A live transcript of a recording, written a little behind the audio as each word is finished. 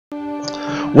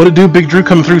What it do, Big Drew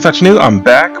coming through, thought you knew? I'm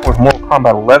back with Mortal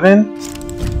Kombat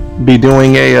 11. Be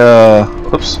doing a,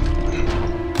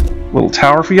 little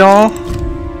tower for y'all.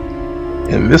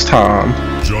 And this time,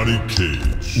 Johnny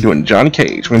Cage. Doing Johnny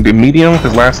Cage. We're gonna do medium,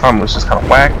 because last time it was just kind of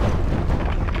whack.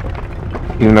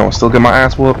 Even though I still get my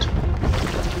ass whooped.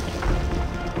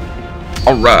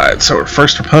 Alright, so our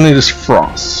first opponent is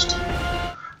Frost.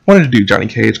 Wanted to do Johnny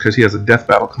Cage because he has a death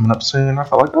battle coming up soon. I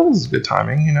felt like, oh, this is good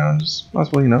timing, you know, just might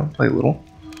as well, you know, play a little.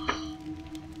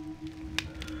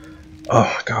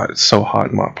 Oh god, it's so hot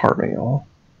in my apartment, y'all.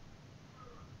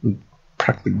 I'm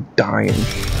practically dying.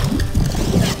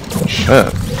 Shit.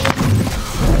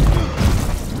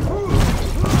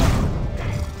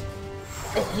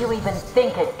 If you even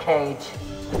think it, Cage.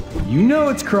 You know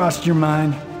it's crossed your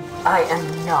mind. I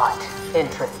am not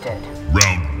interested.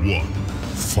 Round 1.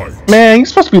 Fight. Man, you're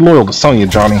supposed to be loyal to Sonya,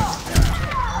 Johnny.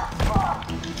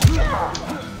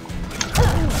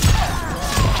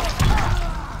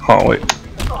 Oh, wait.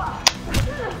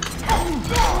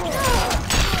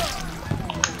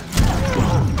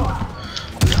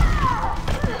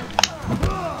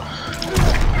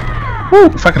 Woo,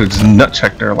 if I could have just nut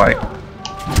checked her, like.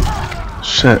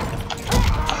 Shit.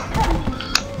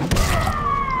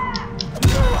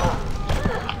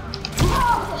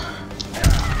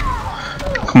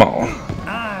 Come on.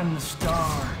 I'm the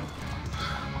star.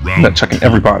 I'm nut checking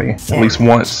everybody at least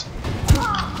once.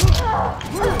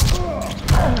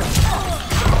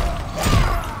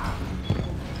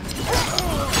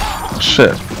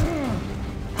 Shit.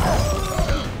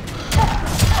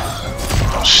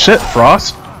 Shit,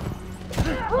 Frost.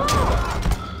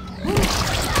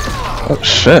 Oh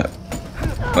shit.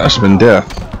 That should have been death.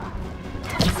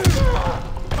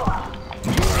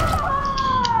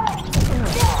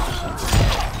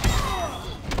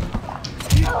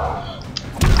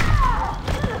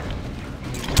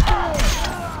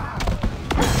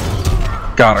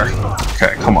 Got her.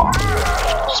 Okay, come on.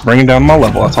 Just bring it down to my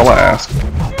level, that's all I ask.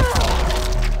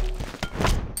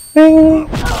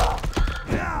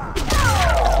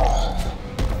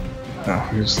 Oh,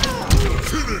 here's...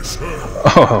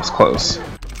 Oh, that was close.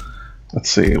 Let's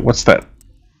see, what's that?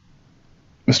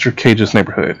 Mr. Cage's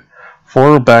neighborhood.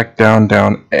 Forward, back, down,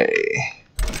 down, A.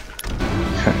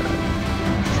 Okay.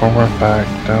 Forward, back,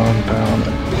 down, down, A.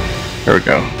 There we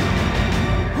go.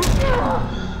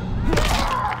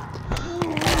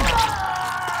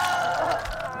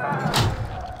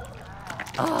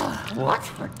 What's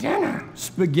for dinner?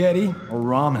 Spaghetti or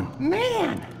ramen?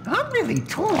 Man, I'm really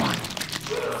torn.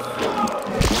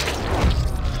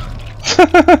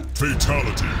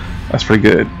 Fatality. That's pretty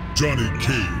good. Johnny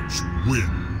Cage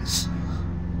wins.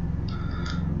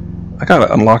 I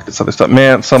gotta unlock this other stuff.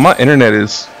 Man, so my internet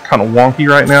is kind of wonky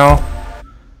right now.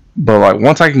 But like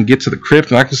once I can get to the crypt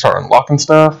and I can start unlocking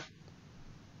stuff,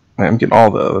 man, I'm getting all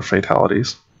the other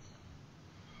fatalities.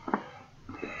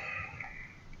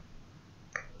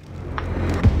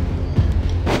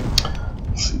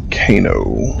 Let's see,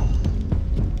 Kano.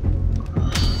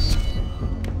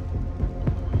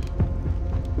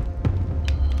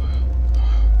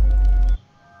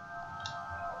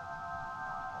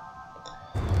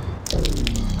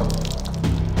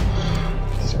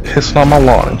 Pissing on my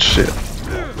lawn and shit.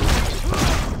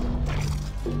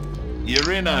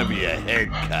 You're in over your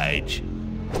head, Cage.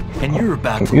 And you're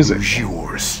about to Music. lose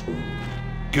yours.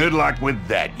 Good luck with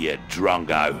that, you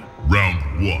drongo.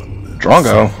 Round 1.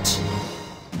 Drongo.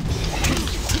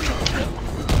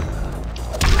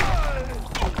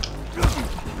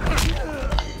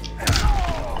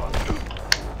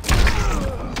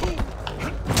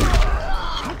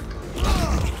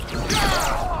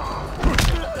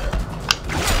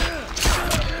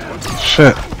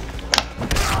 Shit.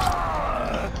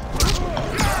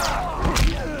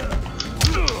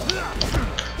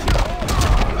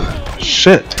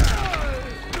 Shit.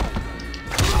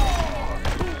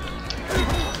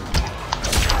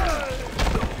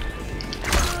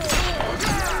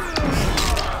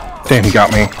 Damn, he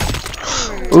got me.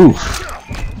 Oof.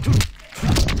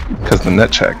 Because the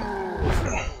net check.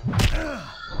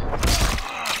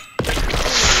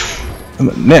 And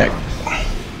the neck.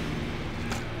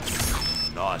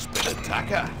 Nice bit of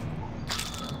tucker.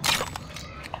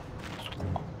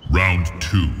 Round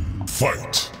 2.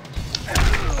 Fight.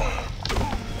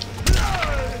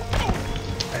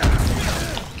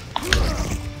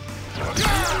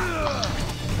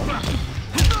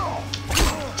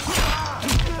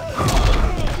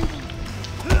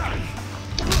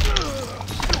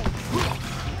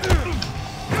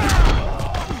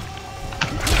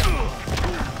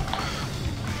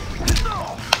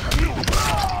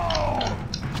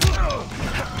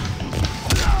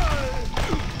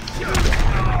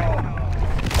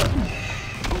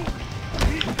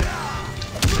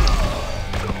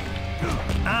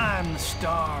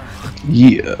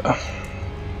 Yeah.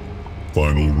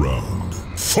 Final round.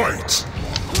 Fight!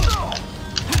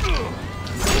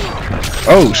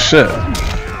 Oh shit.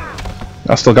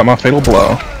 I still got my fatal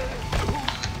blow.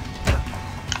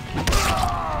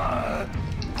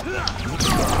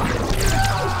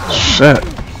 Shit.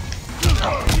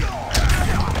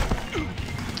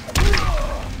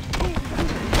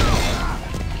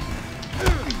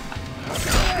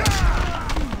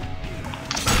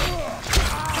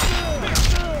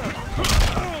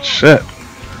 Shit.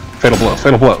 Fatal blow,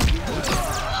 fatal blow.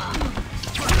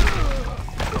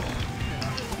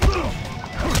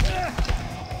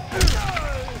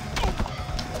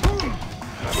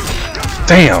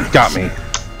 Damn, got me.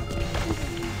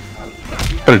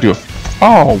 Better do a...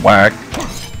 Oh, whack.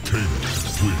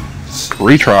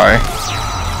 Retry.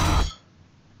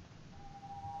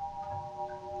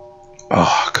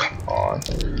 Oh, come on.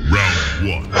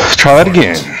 Round 1. Try that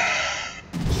again.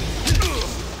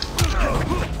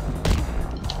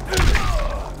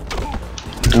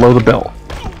 Below the belt.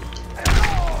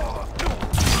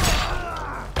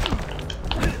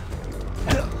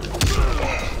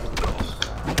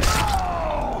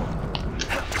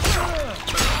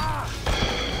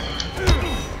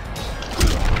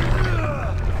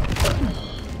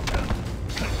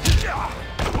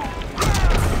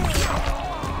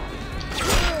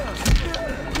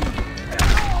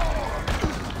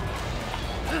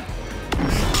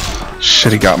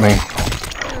 Shit, he got me.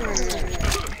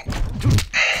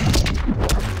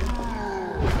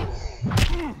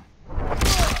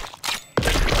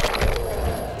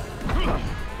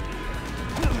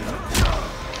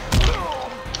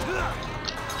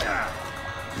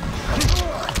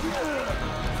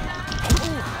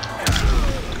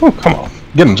 Oh, come on.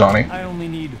 Get him, Johnny. I only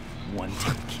need one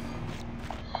take.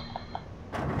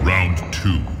 Round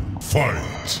 2. Fight!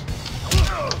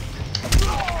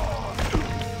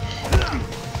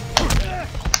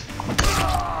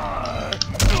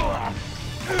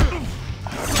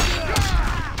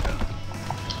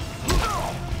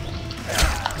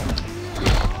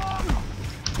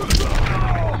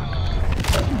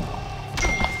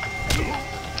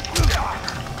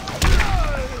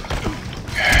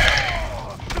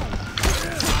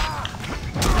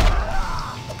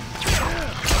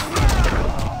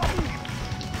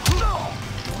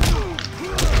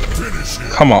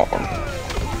 Come on.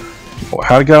 Oh,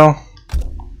 how'd it go?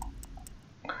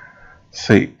 Let's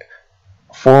see.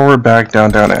 Forward, back, down,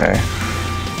 down, A.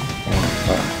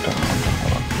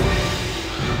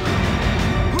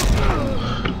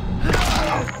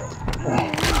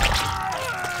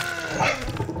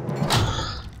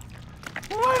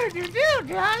 What did you do,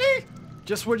 Johnny?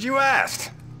 Just what you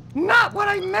asked. Not what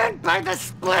I meant by the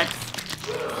splits.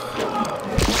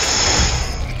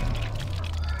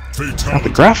 The Fatality.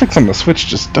 graphics on the Switch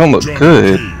just don't look Johnny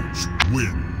good. Cage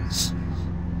wins.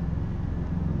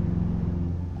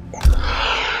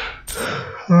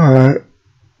 Alright.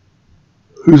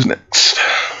 Who's next?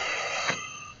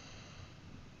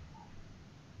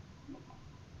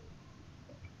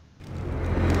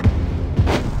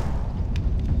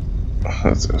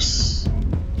 What's this?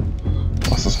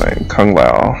 What's his name? Kung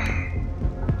Lao.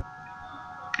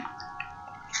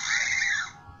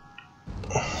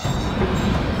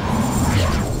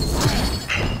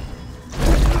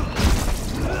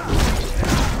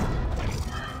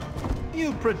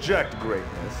 You project greatness.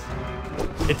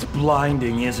 It's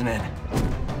blinding, isn't it?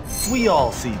 We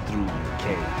all see through you,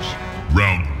 Cage.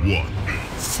 Round 1.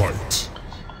 Fight.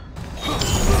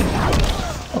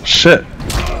 Oh shit.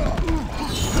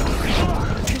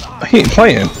 He ain't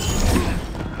playing.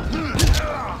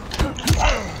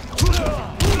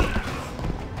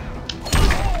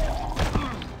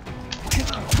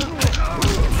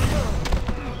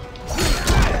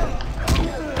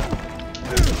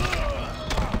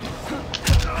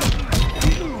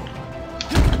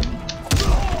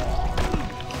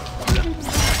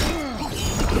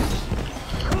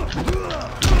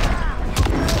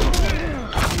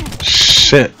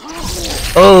 Shit.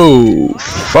 Oh,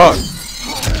 fuck.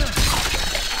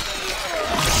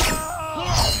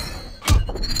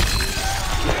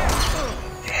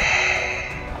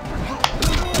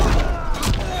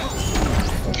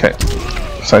 Okay.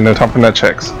 So no time for net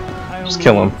checks. Just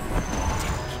kill him.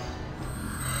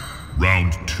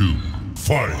 Round 2.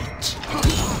 Fight.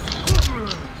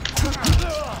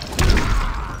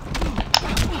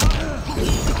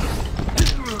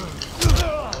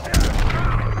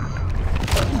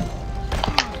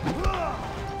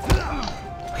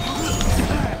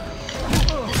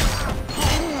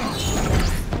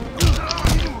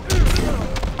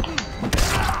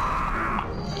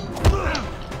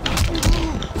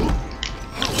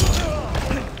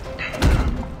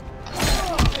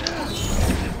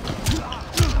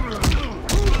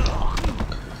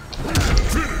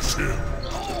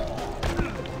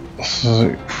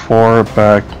 4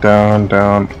 back, down,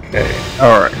 down, A.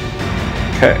 Alright.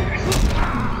 Okay.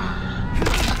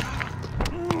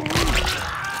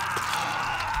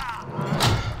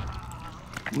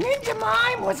 Ninja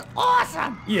Mime was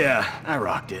awesome! Yeah, I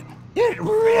rocked it. It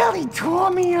really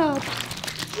tore me up.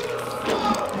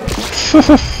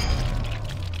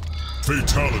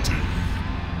 Fatality.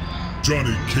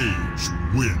 Johnny Cage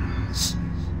wins.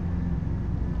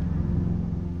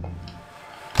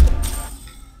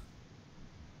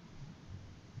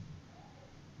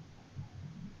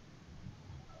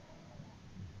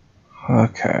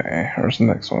 Okay, where's the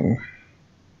next one?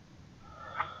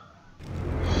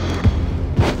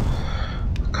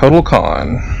 Kotal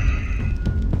Khan.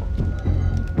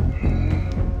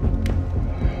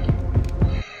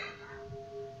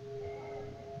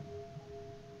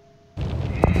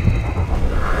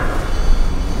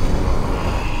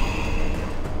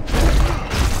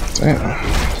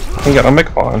 Damn. You got a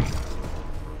makeup on.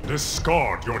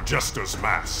 Discard your jester's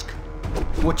mask.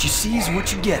 What you see is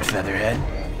what you get, Featherhead.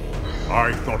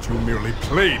 I thought you merely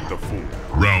played the fool.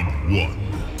 Round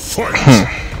 1.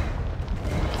 Fight!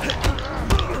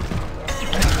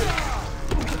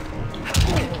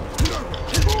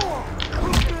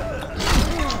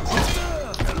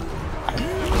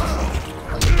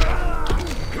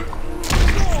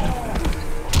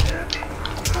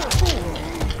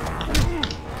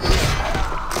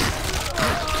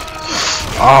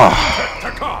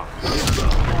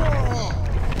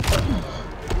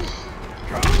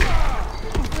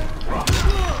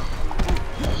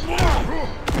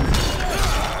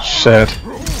 Shit.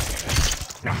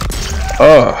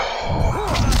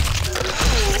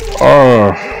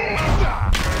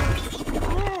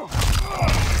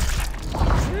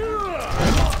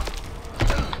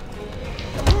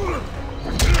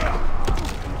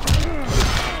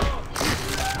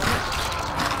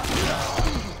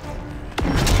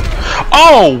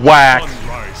 Oh, whack!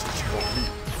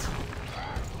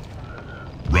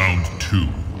 Round 2.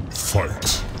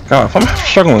 Fight. God, if I'm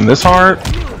struggling this hard,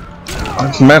 I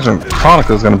just imagine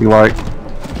Chronica's gonna be like.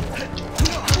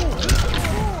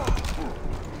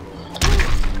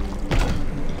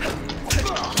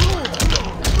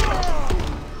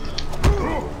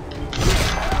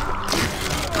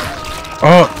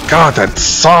 Oh God, that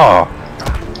saw!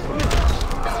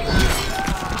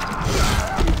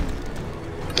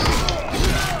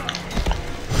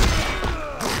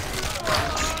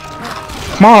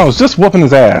 Come on, I was just whooping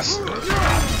his ass.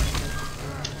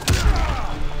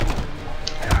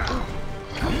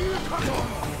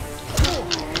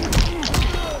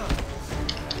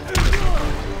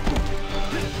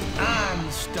 I'm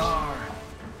the star.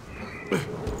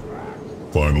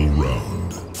 Final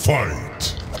round. Fight.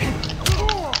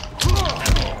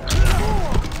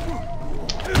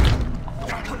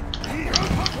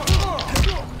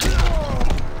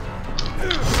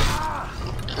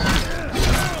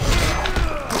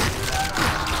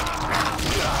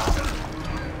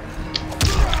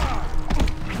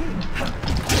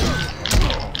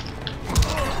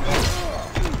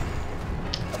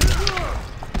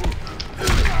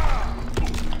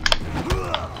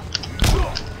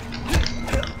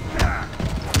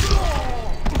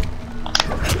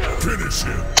 Finish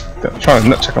him. I'm trying to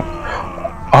nut check him.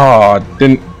 Oh,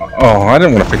 didn't. Oh, I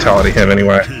didn't want to fatality him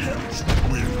anyway.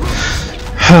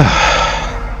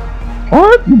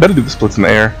 What? You better do the splits in the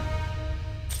air.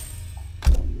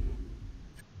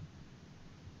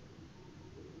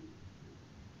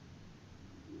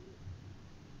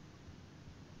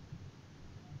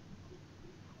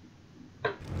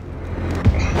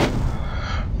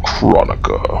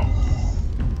 Chronica.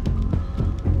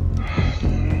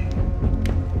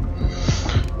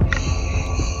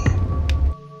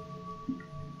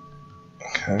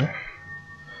 Okay.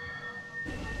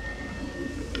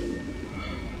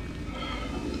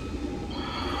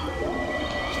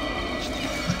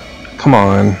 Come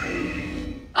on.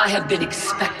 I have been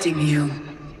expecting you.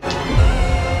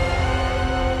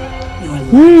 Your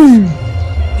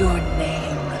life, your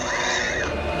name,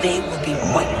 they will be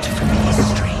wiped from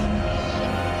history.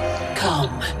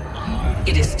 Come,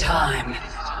 it is time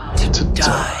to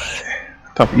die.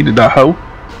 Time for you to die, ho.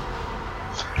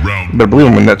 Round Better believe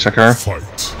I'm a net checker. fight.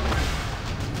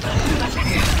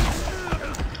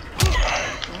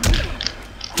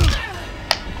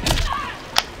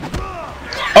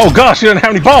 Oh gosh, you didn't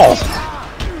have any balls!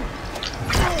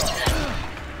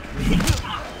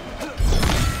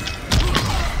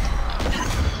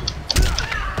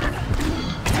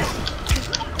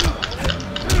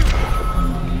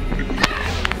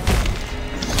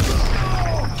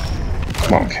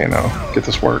 Come on, Kano. Get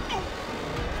this work.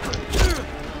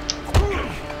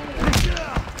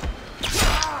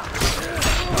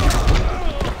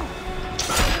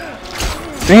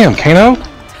 Damn, Kano.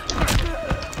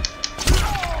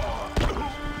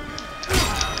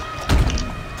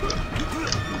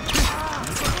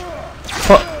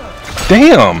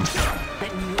 Damn!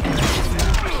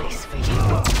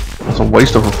 It's a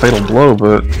waste of a fatal blow,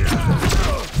 but...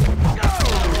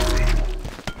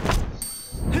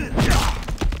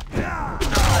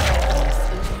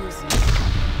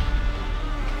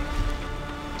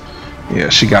 Yeah,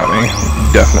 she got me.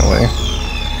 Definitely.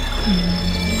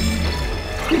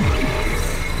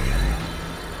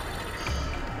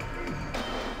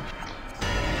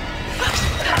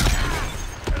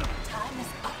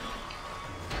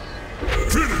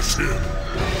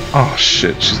 Oh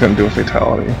shit, she's gonna do a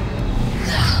fatality.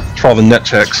 For all the net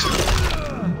checks.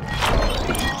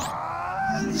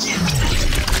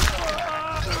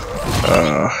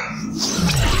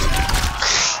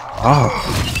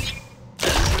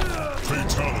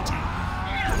 Fatality.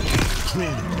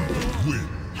 Kronika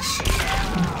wins.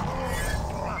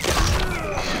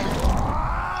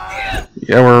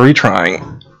 Yeah, we're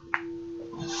retrying.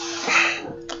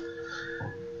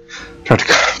 Tried to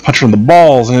punch her in the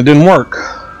balls and it didn't work.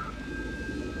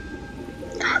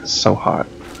 God, it's so hot.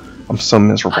 I'm so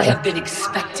miserable. I have been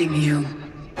expecting you.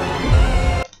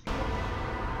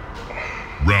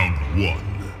 Round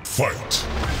 1. Fight.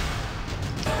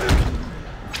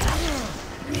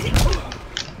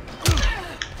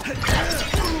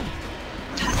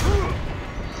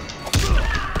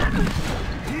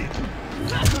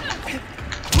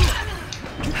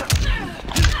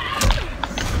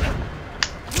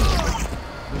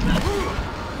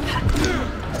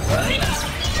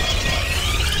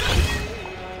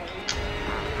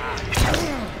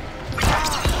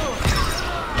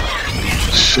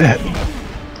 Shit.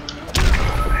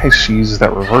 Hey, she uses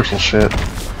that reversal shit.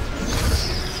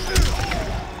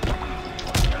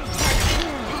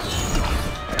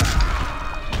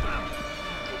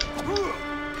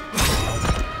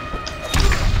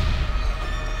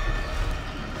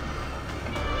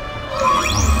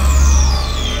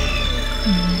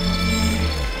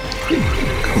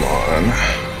 Come on.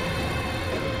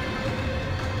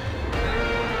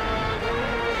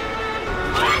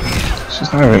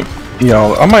 She's not even...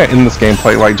 Yo, I might end this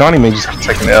gameplay. Like, Johnny may just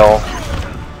take an L.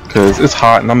 Because it's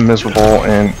hot and I'm miserable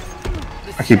and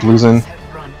I keep losing.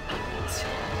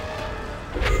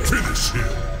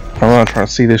 I'm not trying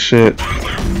to see this shit.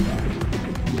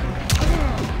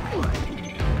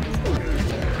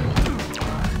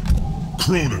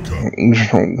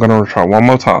 I'm gonna try one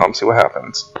more time, see what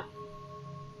happens.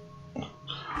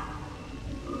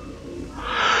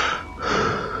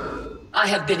 I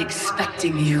have been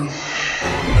expecting you.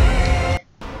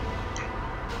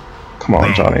 Come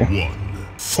on, Johnny. Round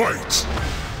 1. Fight.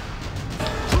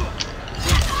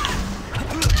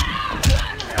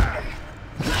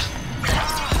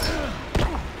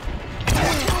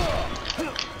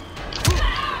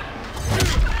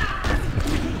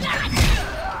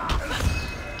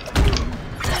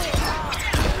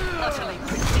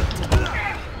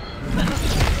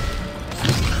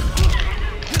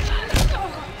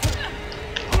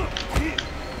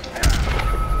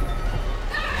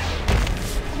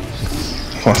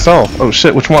 Myself. Oh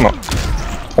shit, which one? I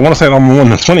want to say I'm the one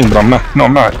that's winning, but I'm not. No,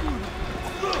 I'm not.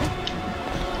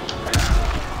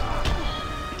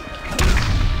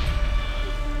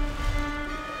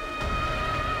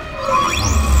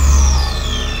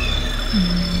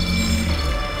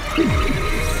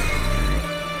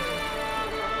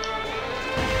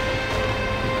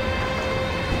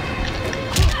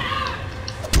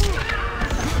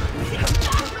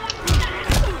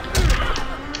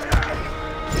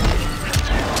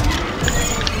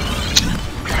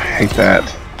 I hate that.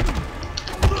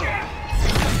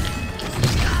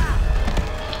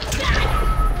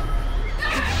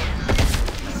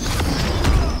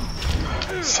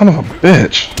 Son of a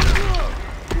bitch.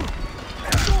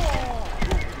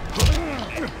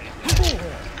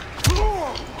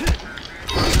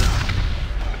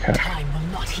 Okay. Time will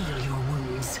not heal your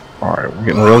wounds. Alright, we're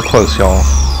getting real close, y'all.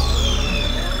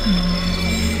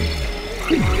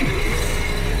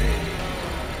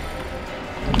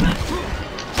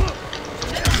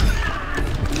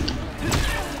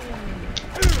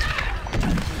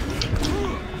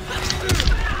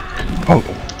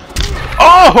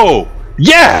 Oh!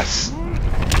 Yes!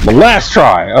 The last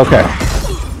try. Okay.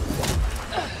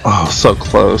 Oh, so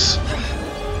close.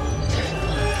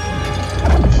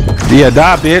 Yeah,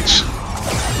 die, bitch.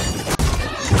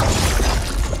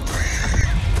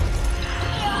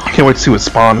 I can't wait to see what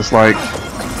spawn is like.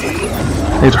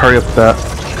 I need to hurry up with that.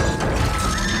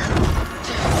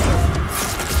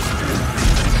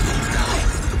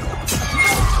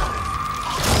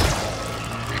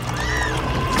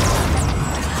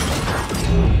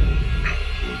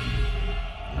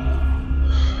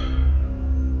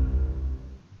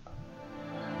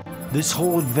 this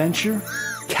whole adventure,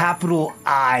 capital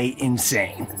I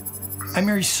insane. I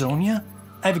marry Sonya?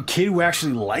 I have a kid who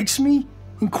actually likes me?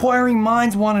 Inquiring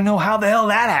minds want to know how the hell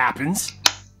that happens.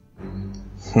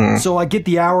 So I get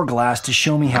the hourglass to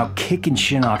show me how kicking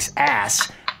Shinnok's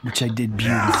ass, which I did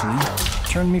beautifully,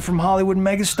 turned me from Hollywood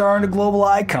megastar into global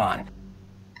icon.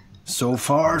 So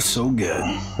far, so good.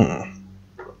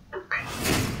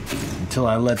 Until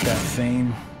I let that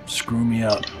fame screw me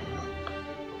up.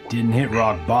 Didn't hit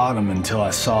rock bottom until I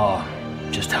saw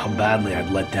just how badly I'd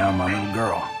let down my little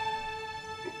girl.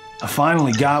 I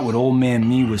finally got what old man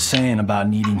me was saying about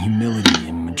needing humility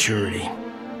and maturity.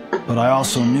 But I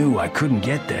also knew I couldn't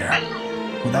get there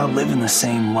without living the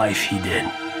same life he did.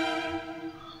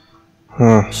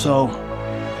 So,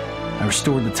 I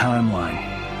restored the timeline,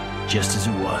 just as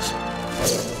it was.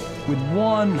 With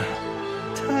one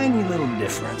tiny little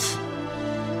difference.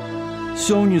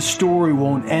 Sonya's story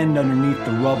won't end underneath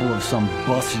the rubble of some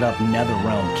busted-up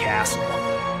Netherrealm castle.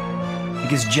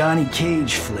 Because Johnny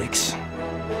Cage flicks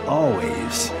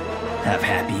always have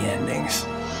happy endings.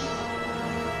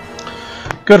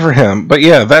 Good for him. But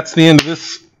yeah, that's the end of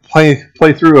this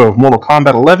playthrough of Mortal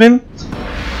Kombat 11.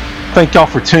 Thank y'all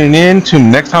for tuning in. Tune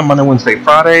in next time, Monday, Wednesday,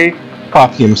 Friday,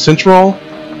 5 p.m. Central.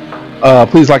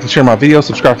 Please like and share my video.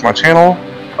 Subscribe to my channel.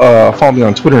 Follow me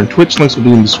on Twitter and Twitch. Links will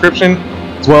be in the description,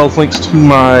 as well as links to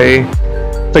my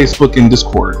Facebook and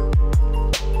Discord.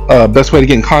 Best way to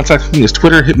get in contact with me is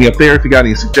Twitter. Hit me up there if you got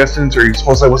any suggestions or you just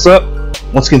want to say what's up.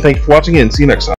 Once again, thank you for watching and see you next time.